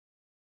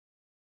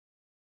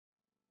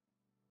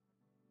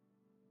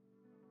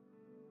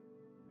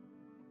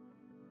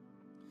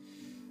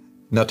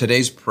Now,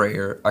 today's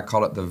prayer, I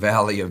call it the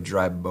Valley of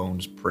Dry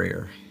Bones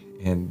prayer.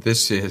 And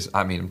this is,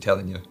 I'm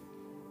telling you,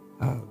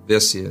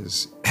 this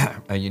is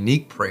a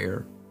unique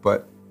prayer,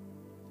 but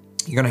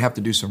you're going to have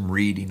to do some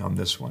reading on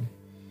this one.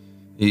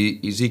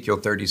 Ezekiel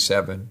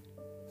 37,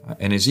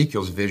 and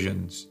Ezekiel's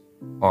visions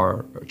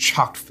are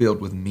chock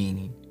filled with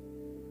meaning.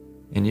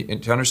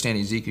 And to understand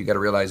Ezekiel, you got to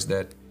realize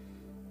that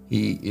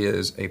he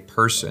is a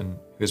person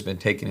who has been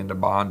taken into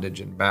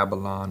bondage in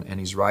Babylon, and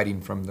he's writing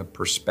from the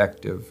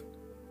perspective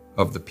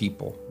of the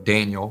people.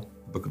 Daniel,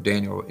 the book of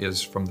Daniel, is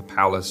from the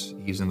palace.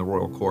 He's in the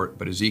royal court,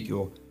 but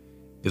Ezekiel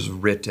is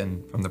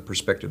written from the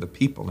perspective of the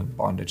people in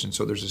bondage. And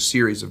so there's a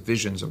series of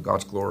visions of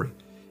God's glory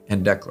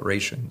and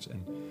declarations.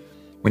 And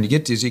when you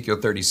get to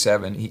Ezekiel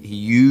 37, he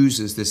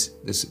uses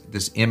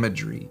this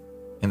imagery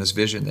and this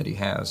vision that he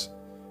has.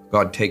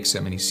 God takes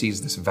him and he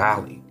sees this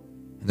valley,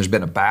 and there's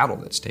been a battle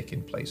that's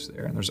taking place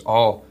there. And there's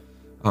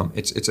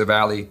it's a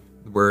valley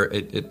where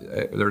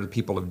the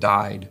people have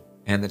died,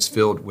 and it's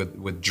filled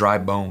with dry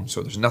bones,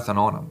 so there's nothing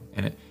on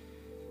them.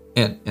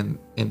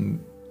 And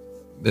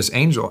this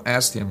angel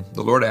asked him,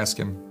 the Lord asked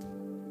him,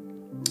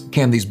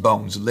 can these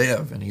bones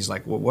live? And he's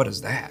like, well, what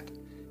is that?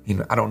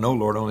 I don't know,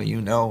 Lord, only you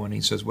know. And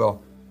he says,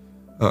 well,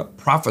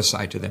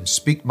 prophesy to them,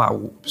 speak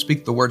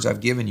the words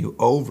I've given you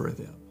over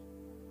them.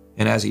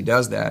 And as he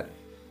does that,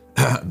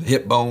 the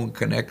hip bone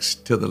connects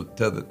to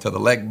the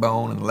leg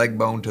bone, and the leg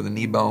bone to the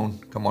knee bone.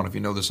 Come on, if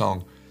you know the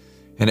song.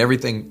 And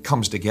everything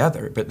comes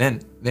together. But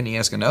then he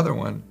asks another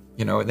one,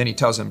 and then he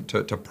tells him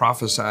to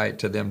prophesy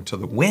to them to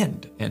the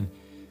wind,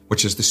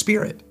 which is the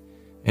spirit.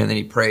 And then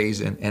he prays,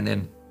 and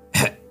then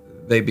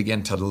they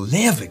begin to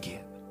live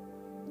again,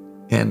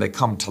 and they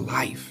come to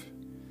life.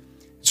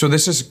 So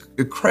this is an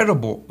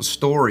incredible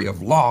story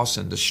of loss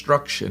and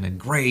destruction and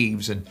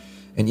graves, and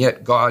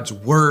yet God's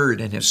word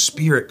and his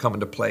spirit come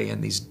into play,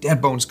 and these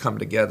dead bones come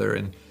together,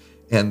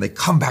 and they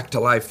come back to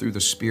life through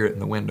the spirit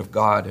and the wind of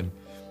God. And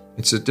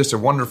it's just a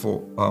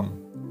wonderful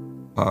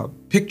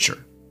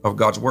picture of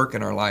God's work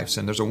in our lives.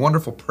 And there's a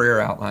wonderful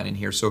prayer outline in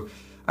here. So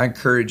I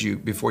encourage you,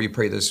 before you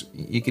pray this,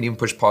 you can even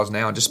push pause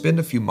now and just spend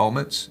a few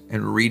moments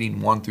and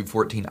reading 1 through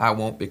 14. I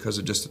won't because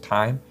of just the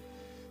time.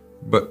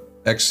 But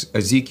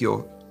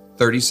Ezekiel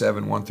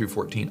 37, 1 through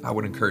 14, I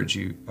would encourage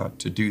you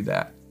to do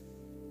that.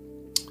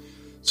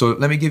 So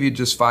let me give you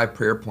just 5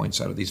 prayer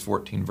points out of these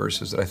 14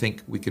 verses that I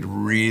think we could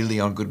really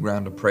on good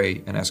ground to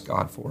pray and ask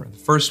God for. The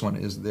first one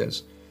is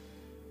this.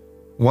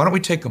 Why don't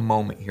we take a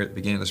moment here at the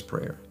beginning of this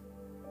prayer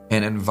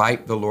and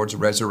invite the Lord's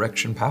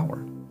resurrection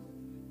power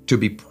to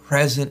be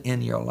present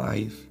in your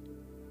life.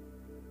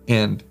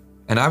 And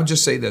I would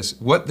just say this,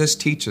 what this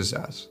teaches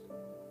us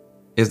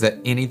is that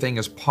anything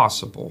is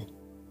possible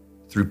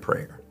through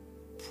prayer.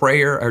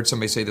 Prayer, I heard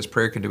somebody say this,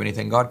 prayer can do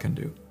anything God can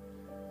do,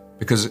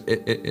 because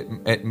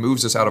it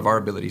moves us out of our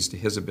abilities to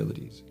his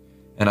abilities.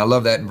 And I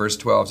love that in verse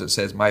 12, it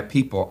says, my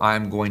people,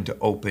 I'm going to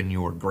open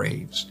your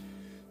graves.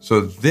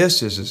 So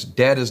this is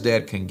as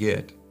dead can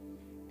get,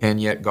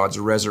 and yet God's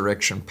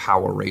resurrection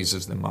power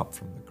raises them up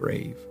from the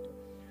grave.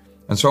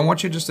 And so I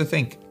want you just to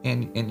think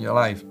in your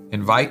life,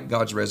 invite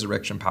God's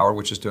resurrection power,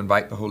 which is to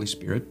invite the Holy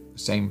Spirit, the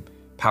same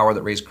power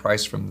that raised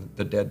Christ from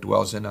the dead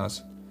dwells in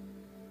us.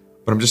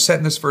 But I'm just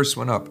setting this first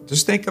one up.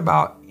 Just think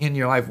about in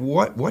your life,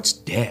 what's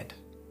dead?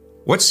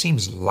 What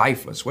seems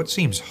lifeless? What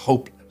seems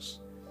hopeless?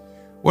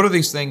 What are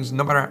these things,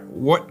 no matter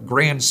what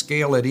grand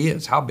scale it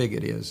is, how big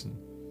it is?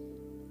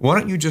 Why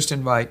don't you just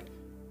invite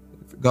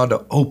God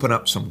to open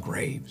up some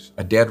graves,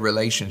 a dead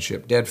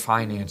relationship, dead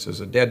finances,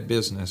 a dead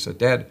business, a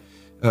dead,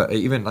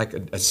 even like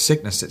a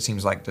sickness that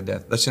seems like the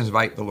death. Let's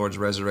invite the Lord's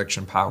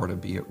resurrection power to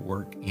be at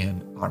work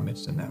in our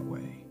midst in that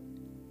way.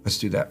 Let's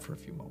do that for a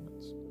few moments.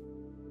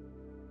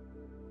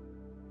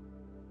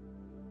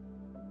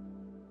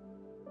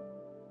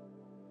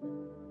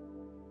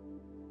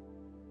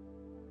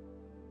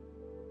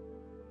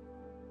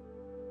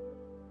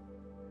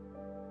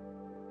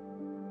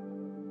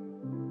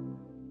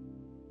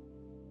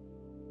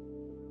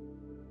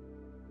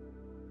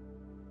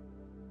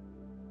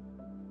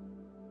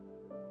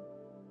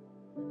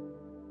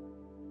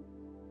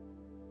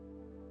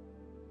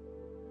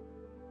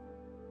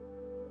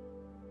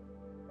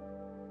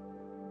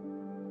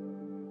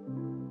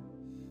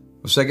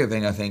 The second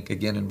thing, I think,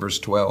 again in verse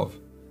 12,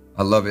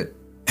 I love it.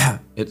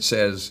 It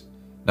says,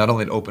 not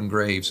only to open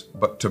graves,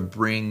 but to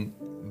bring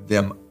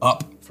them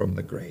up from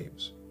the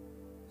graves.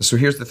 So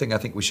here's the thing I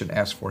think we should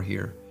ask for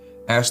here.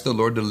 Ask the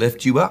Lord to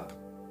lift you up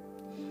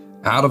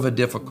out of a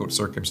difficult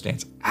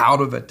circumstance,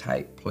 out of a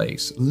tight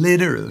place,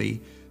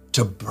 literally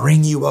to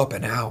bring you up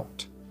and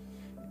out.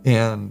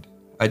 And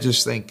I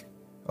just think,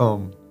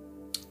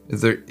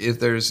 if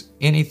there's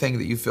anything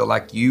that you feel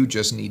like you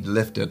just need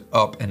lifted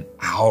up and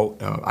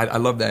out of, I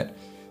love that.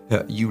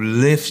 You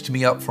lift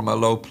me up from a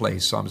low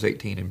place, Psalms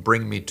 18, and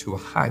bring me to a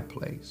high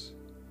place.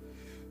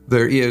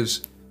 There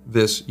is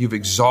this, you've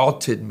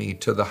exalted me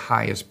to the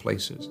highest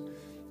places.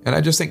 And I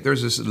just think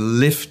there's this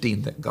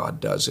lifting that God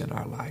does in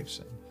our lives.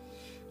 And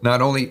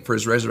not only for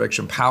his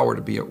resurrection power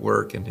to be at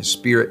work and his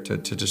spirit to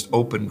just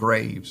open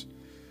graves,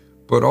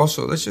 but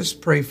also let's just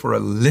pray for a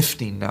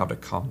lifting now to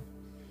come.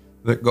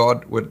 that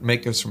God would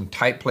make us from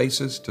tight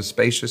places to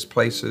spacious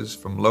places,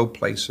 from low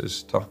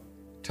places to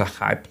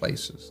high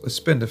places. Let's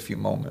spend a few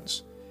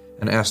moments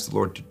and ask the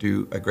Lord to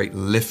do a great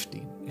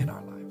lifting in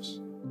our lives.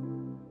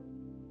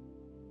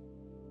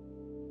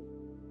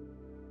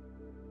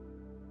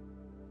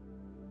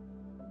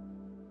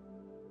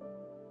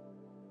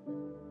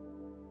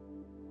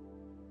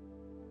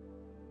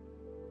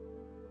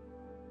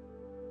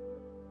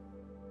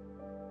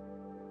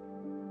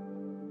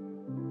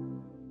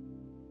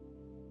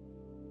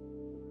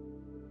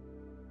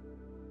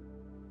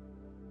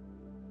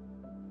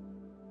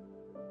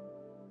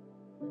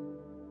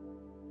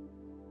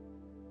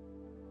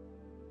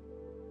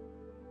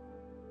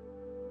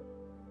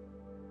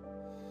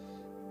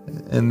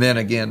 And then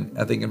again,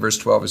 I think in verse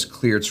 12 is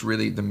clear. It's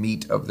really the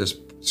meat of this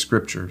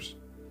scriptures.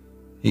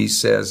 He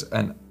says,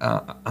 and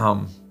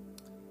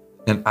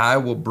I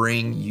will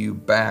bring you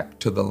back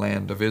to the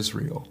land of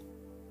Israel,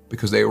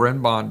 because they were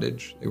in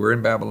bondage. They were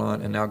in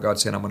Babylon. And now God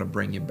said, I'm going to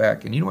bring you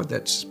back. And you know what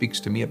that speaks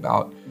to me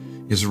about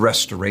is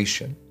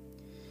restoration.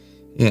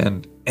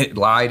 And it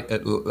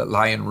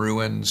lie in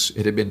ruins.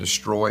 It had been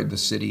destroyed, the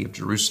city of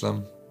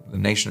Jerusalem, the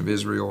nation of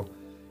Israel.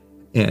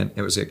 And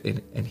it was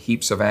in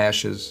heaps of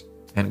ashes.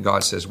 And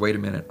God says, wait a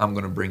minute, I'm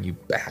going to bring you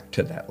back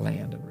to that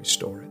land and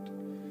restore it.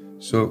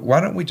 So why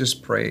don't we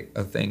just pray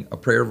a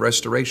prayer of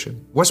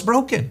restoration? What's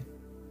broken?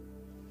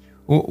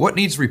 What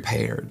needs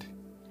repaired?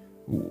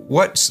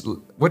 What's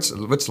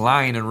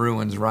lying in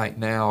ruins right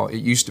now? It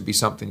used to be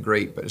something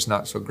great, but it's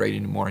not so great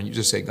anymore. And you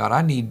just say, God,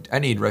 I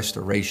need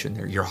restoration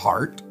there. Your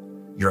heart,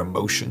 your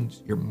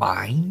emotions, your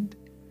mind.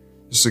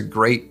 This is a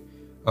great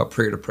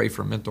prayer to pray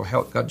for mental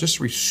health. God,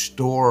 just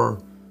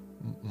restore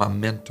my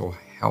mental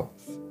health.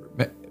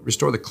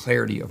 Restore the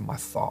clarity of my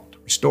thought.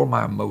 Restore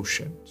my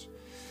emotions.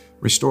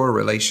 Restore a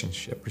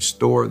relationship.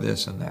 Restore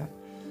this and that.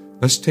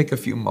 Let's take a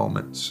few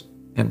moments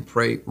and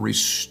pray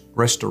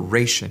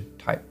restoration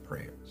type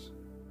prayers.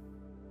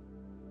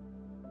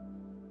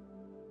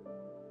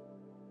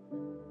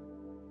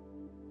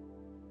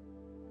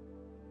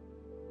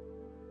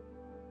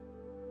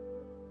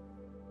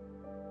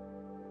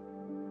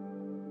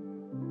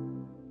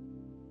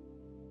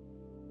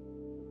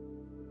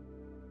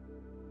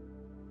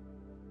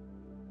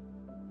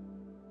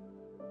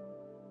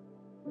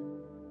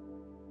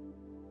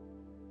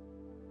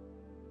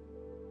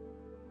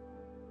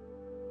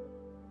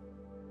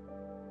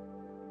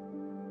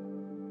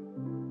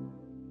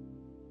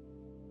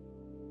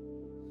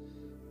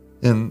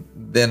 And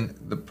then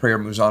the prayer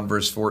moves on,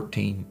 verse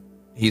 14.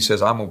 He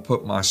says, I'm going to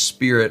put my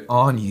spirit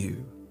on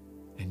you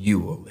and you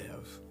will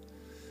live.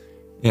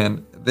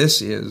 And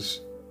this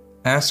is,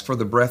 ask for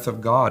the breath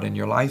of God in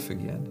your life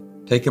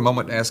again. Take a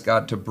moment to ask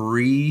God to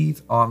breathe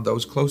on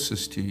those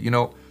closest to you. You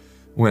know,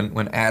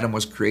 when Adam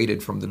was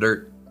created from the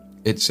dirt,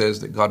 it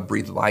says that God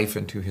breathed life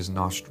into his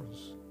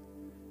nostrils.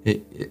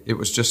 It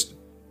was just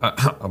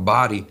a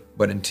body,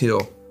 but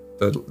until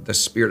the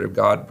Spirit of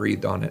God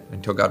breathed on it,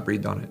 until God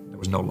breathed on it, there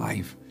was no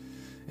life.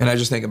 And I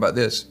just think about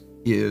this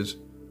is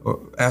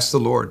ask the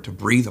Lord to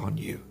breathe on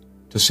you,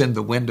 to send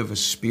the wind of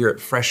His Spirit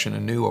fresh and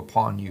anew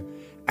upon you.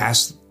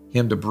 Ask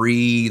Him to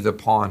breathe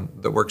upon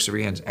the works of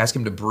your hands. Ask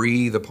Him to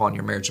breathe upon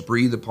your marriage,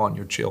 breathe upon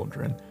your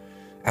children.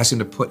 Ask Him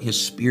to put His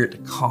Spirit to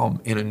come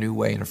in a new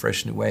way, in a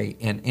fresh new way,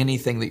 in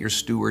anything that you're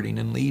stewarding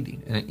and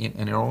leading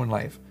in your own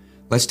life.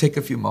 Let's take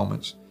a few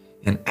moments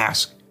and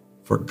ask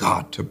for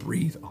God to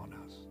breathe on us.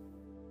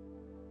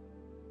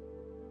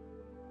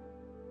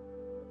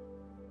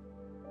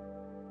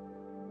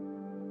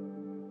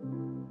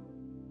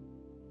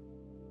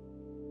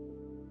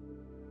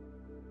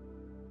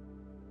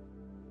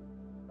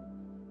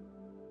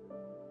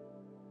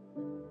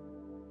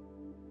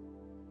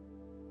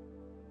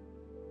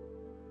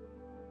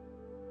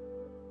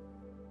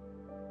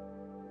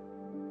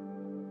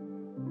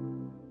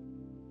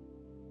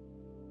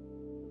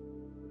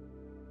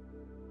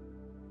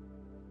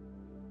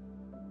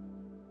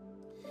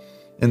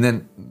 And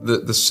then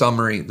the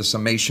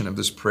summation of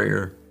this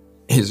prayer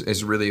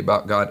is really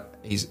about God.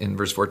 He's in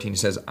verse 14, he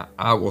says,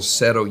 I will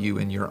settle you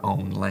in your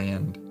own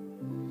land.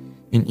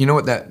 And you know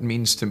what that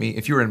means to me?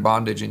 If you're in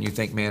bondage and you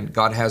think, man,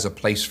 God has a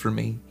place for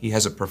me, He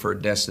has a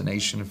preferred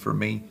destination for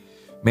me,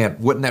 man,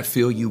 wouldn't that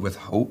fill you with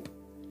hope?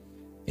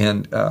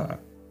 And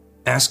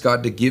ask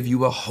God to give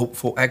you a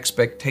hopeful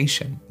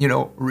expectation. You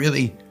know,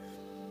 really,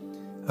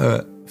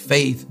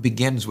 faith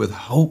begins with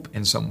hope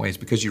in some ways,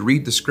 because you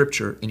read the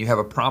scripture and you have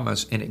a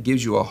promise and it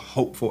gives you a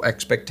hopeful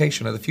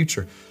expectation of the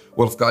future.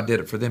 Well, if God did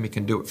it for them, He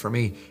can do it for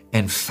me.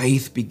 And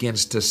faith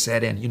begins to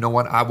set in. You know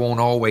what? I won't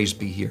always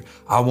be here.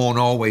 I won't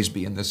always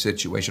be in this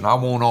situation. I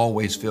won't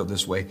always feel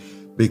this way,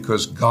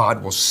 because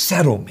God will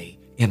settle me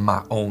in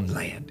my own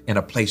land, in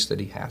a place that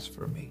He has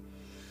for me.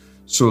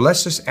 So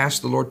let's just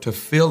ask the Lord to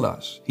fill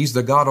us. He's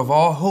the God of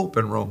all hope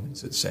in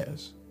Romans, it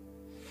says.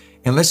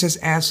 And let's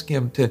just ask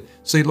Him to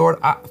say, Lord,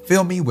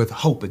 fill me with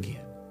hope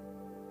again.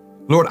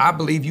 Lord, I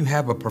believe You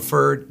have a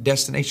preferred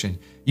destination.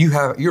 You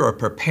are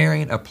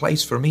preparing a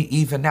place for me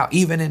even now,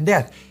 even in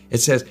death. It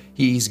says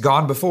He's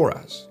gone before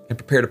us and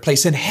prepared a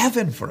place in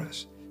heaven for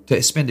us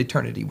to spend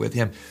eternity with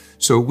him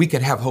so we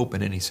can have hope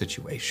in any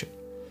situation.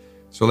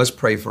 So let's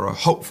pray for a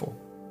hopeful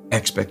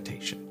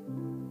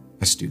expectation.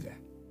 Let's do that.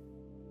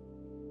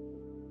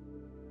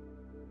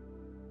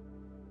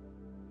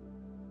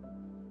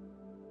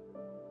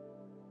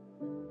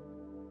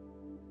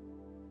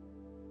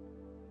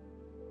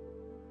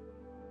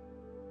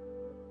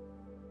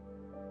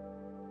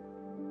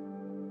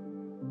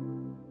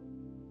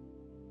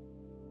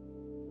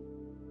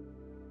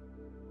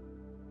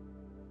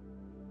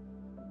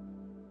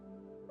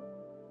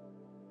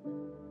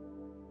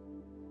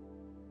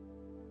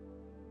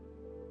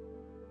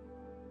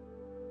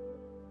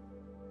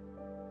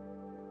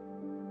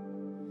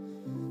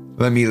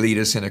 Let me lead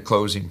us in a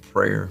closing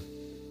prayer.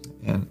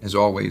 And as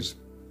always,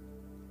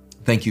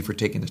 thank you for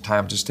taking the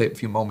time to stay a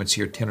few moments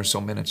here, 10 or so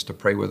minutes to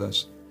pray with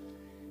us.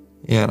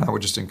 And I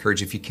would just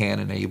encourage, if you can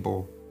and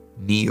able,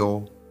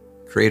 kneel,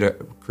 create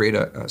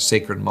a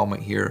sacred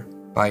moment here.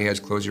 Bow your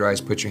heads, close your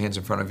eyes, put your hands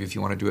in front of you if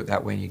you want to do it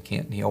that way and you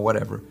can't kneel,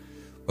 whatever.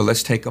 But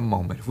let's take a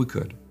moment, if we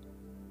could.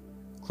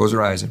 Close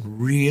our eyes and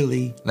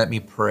really let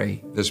me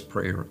pray this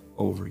prayer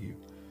over you.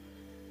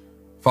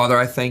 Father,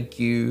 I thank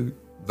you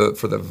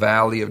for the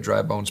valley of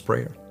dry bones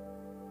prayer.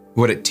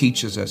 What it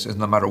teaches us is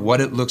no matter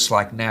what it looks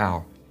like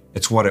now,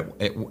 it's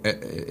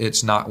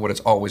not what it's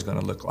always going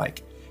to look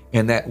like.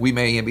 And that we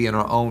may be in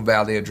our own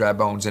valley of dry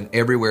bones, and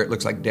everywhere it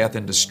looks like death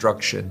and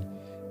destruction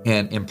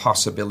and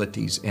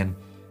impossibilities.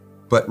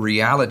 But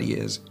reality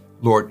is,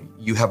 Lord,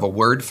 you have a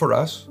word for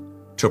us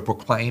to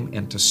proclaim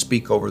and to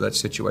speak over that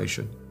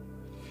situation.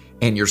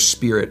 And your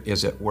Spirit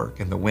is at work,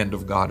 and the wind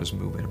of God is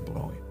moving and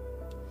blowing.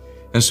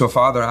 And so,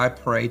 Father, I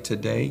pray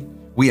today,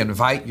 we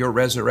invite your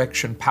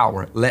resurrection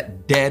power.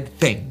 Let dead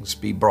things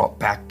be brought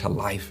back to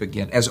life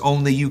again, as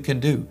only you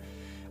can do.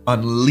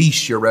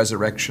 Unleash your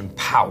resurrection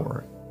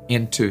power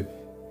into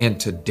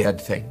dead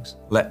things.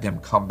 Let them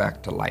come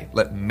back to life.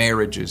 Let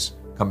marriages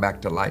come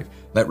back to life.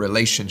 Let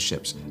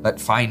relationships,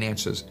 let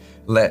finances,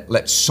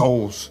 let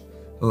souls,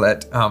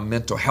 let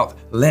mental health,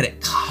 let it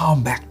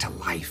come back to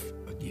life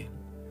again.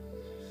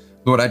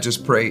 Lord, I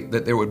just pray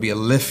that there would be a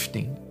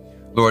lifting.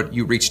 Lord,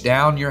 you reached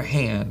down your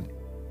hand,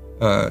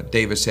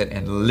 David said,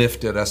 and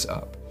lifted us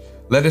up.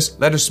 Let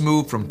us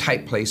move from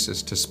tight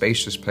places to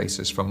spacious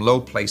places, from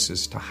low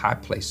places to high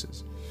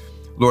places.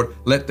 Lord,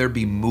 let there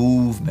be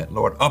movement,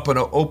 Lord.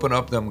 Open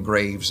up them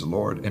graves,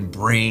 Lord, and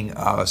bring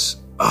us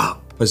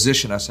up.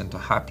 Position us into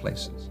high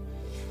places.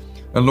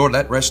 And Lord,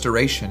 let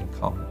restoration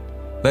come.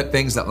 Let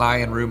things that lie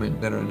in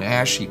ruin, that are in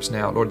ash heaps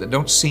now, Lord, that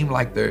don't seem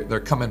like they're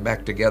coming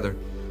back together,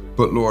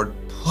 but Lord,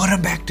 put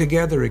them back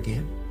together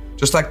again.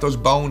 Just like those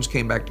bones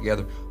came back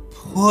together.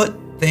 Put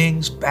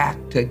things back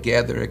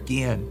together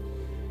again.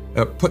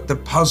 Put the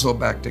puzzle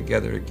back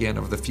together again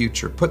of the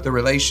future. Put the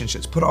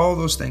relationships, put all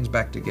those things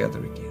back together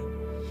again.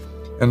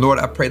 And Lord,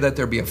 I pray that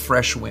there be a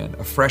fresh wind,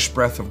 a fresh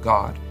breath of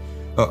God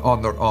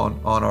on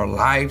our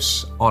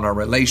lives, on our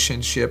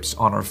relationships,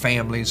 on our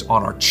families,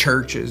 on our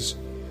churches,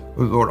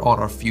 Lord, on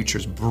our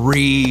futures.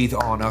 Breathe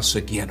on us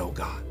again, oh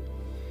God.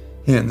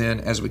 And then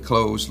as we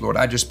close, Lord,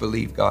 I just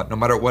believe, God, no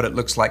matter what it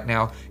looks like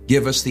now,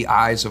 give us the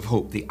eyes of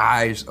hope, the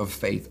eyes of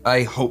faith,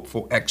 a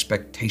hopeful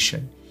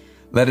expectation.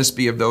 Let us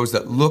be of those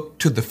that look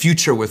to the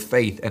future with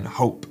faith and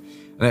hope.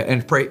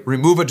 And pray,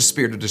 remove a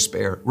spirit of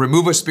despair,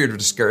 remove a spirit of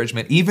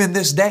discouragement, even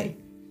this day.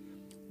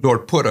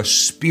 Lord, put a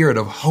spirit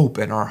of hope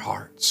in our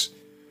hearts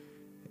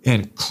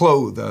and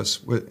clothe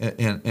us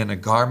in a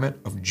garment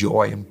of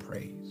joy and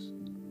praise.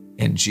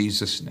 In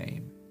Jesus'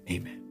 name,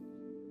 amen.